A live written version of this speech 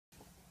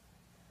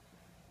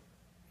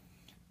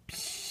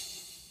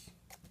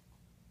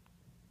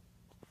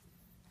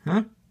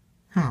Huh?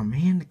 Oh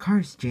man, the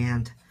car's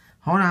jammed.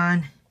 Hold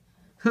on.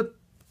 Hup.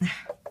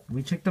 Let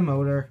me check the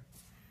motor.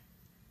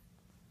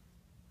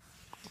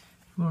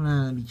 Hold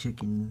on, let me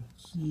check in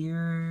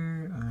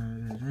here.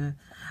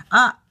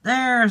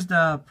 There's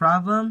the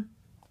problem.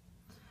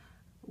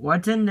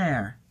 What's in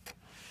there?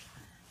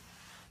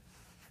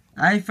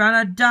 I found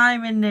a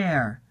dime in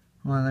there.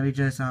 Hold on, let me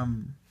just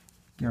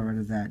get rid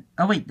of that.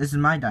 Oh wait, this is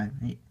my dime.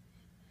 Hey,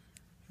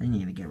 I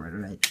need to get rid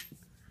of it.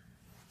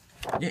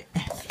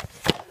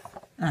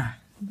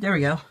 There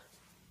we go.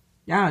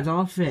 Yeah, it's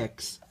all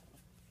fixed.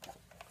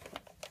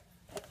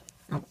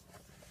 Oh.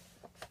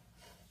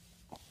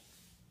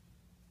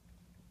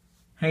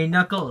 Hey,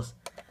 Knuckles.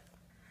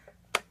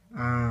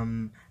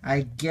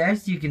 I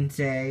guess you can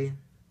say,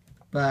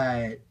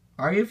 but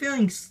are you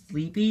feeling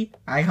sleepy?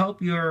 I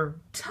hope you're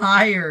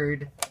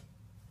tired.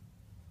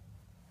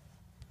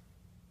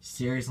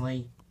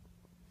 Seriously?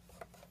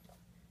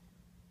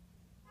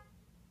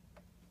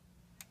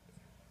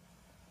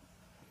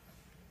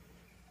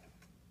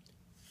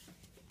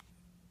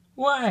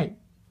 What?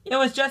 It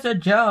was just a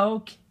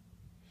joke.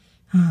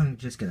 I'm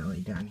just gonna lay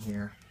down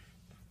here.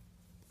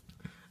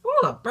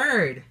 Oh, a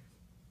bird.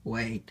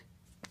 Wait.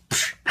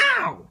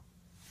 Ow!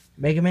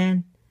 Mega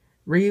Man,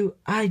 Ryu,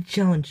 I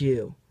challenge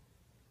you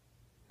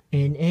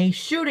in a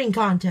shooting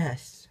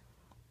contest.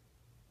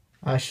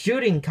 A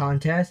shooting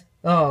contest?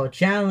 Oh,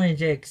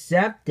 challenge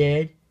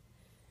accepted.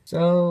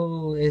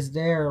 So, is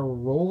there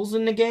rules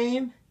in the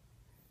game?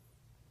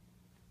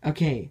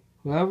 Okay,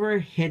 whoever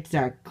hits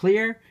that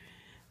clear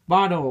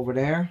bottle over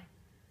there.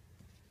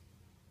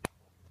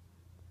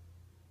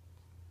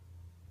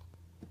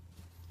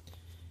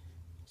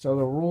 So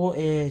the rule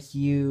is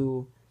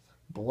you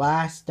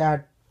blast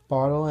that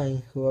bottle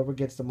and whoever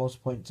gets the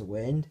most points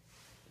wins.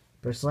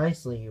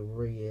 Precisely,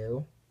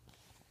 Ryu.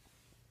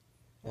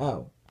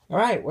 Oh.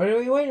 Alright, what are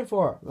we waiting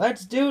for?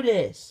 Let's do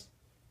this!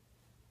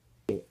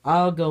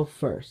 I'll go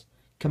first.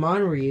 Come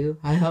on, Ryu.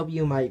 I hope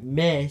you might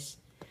miss.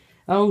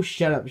 Oh,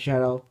 shut up,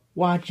 Shadow.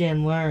 Watch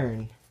and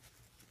learn.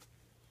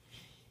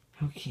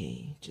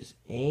 Okay, just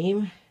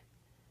aim.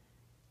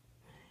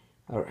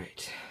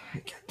 Alright, I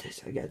got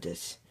this, I got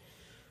this.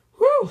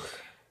 Whew!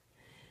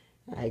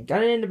 I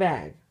got it in the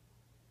bag.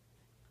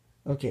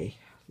 Okay,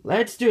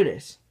 let's do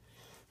this.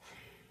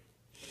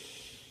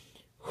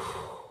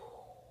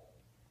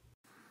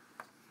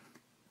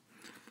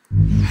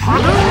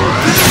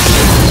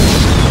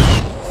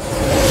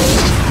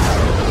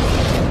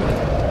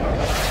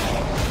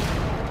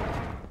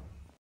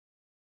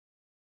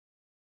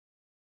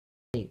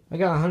 I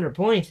got 100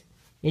 points.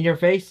 In your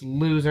face,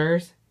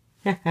 losers.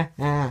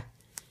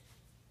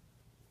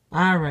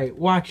 Alright,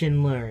 watch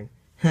and learn.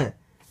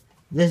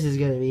 This is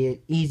gonna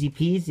be easy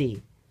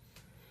peasy.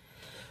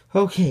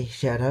 Okay,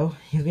 Shadow,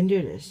 you can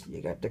do this.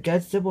 You got the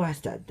guts to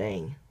blast that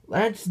thing.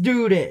 Let's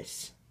do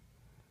this.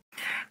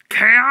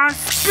 Chaos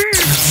Speed!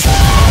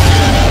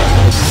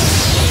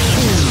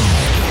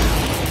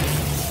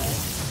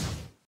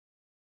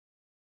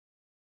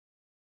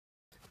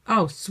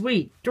 Oh,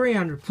 sweet.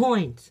 300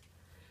 points.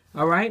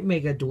 Alright,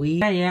 Mega Dweeb.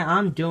 Yeah,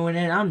 I'm doing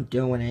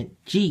it.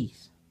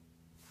 Jeez.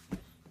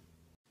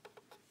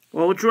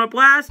 Ultra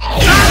Blast!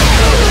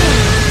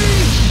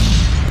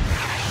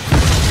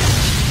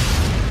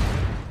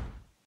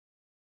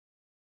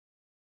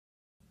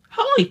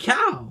 Holy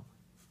cow!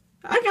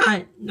 I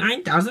got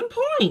 9,000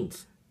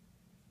 points!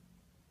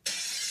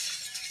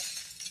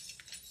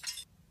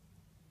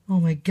 Oh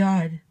my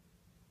god.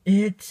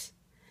 It's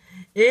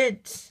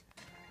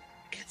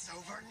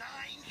over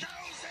 9,000!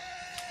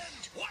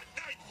 What,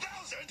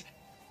 9,000?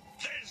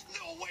 There's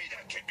no way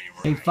that can be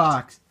right. Hey,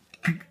 Fox.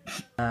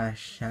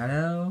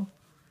 Shadow?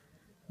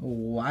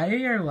 Why are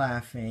you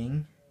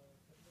laughing?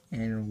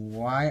 And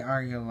why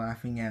are you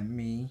laughing at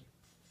me?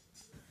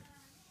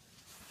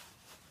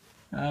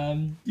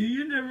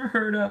 You never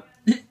heard of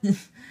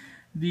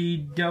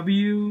the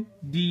WDTFS?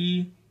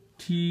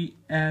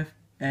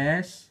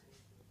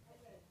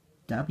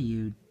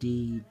 WDTFS?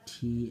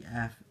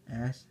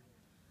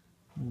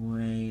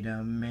 Wait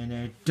a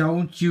minute,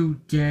 don't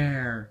you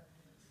dare!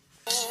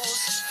 What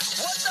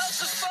does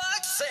the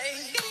fox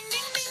say?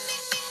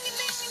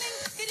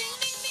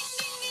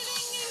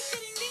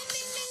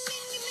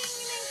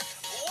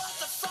 What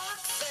the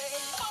fox say?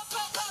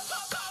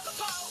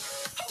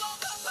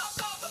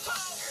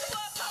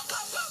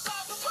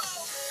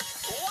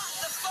 What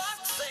the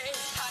fox say?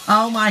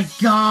 Oh my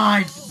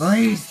god!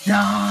 Please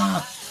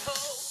stop!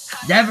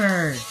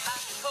 Never!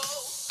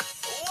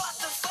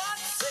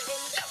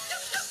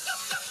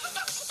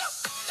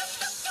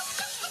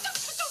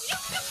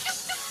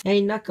 Hey,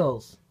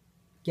 Knuckles.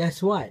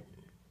 Guess what?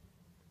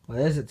 What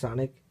is it,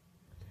 Sonic?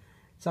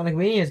 Sonic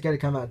Mania is going to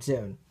come out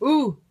soon.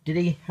 Ooh! Did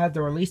he have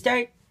the release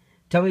date?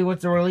 Tell me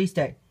what's the release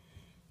date.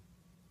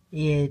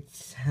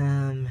 It's,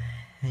 I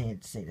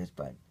hate to say this,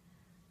 but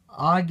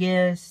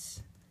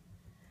August.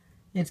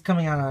 It's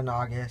coming out on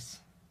August.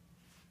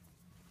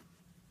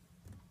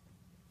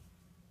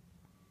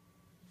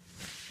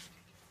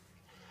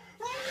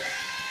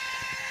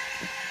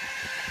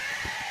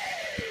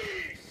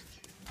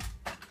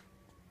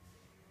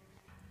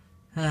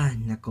 Ah,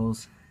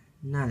 Knuckles.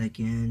 Not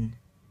again.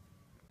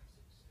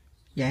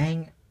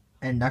 Yang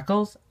and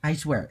Knuckles, I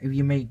swear, if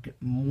you make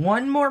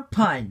one more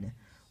pun,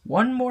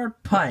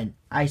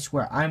 I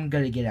swear I'm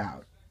gonna get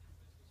out.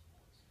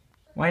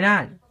 Why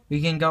not? We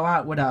can go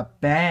out with a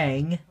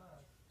bang.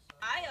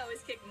 I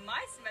always kick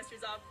my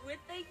semesters off with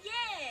the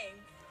yang.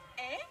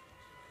 Eh?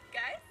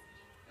 Guys?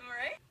 Am I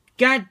right?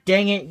 God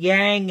dang it,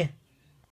 Yang!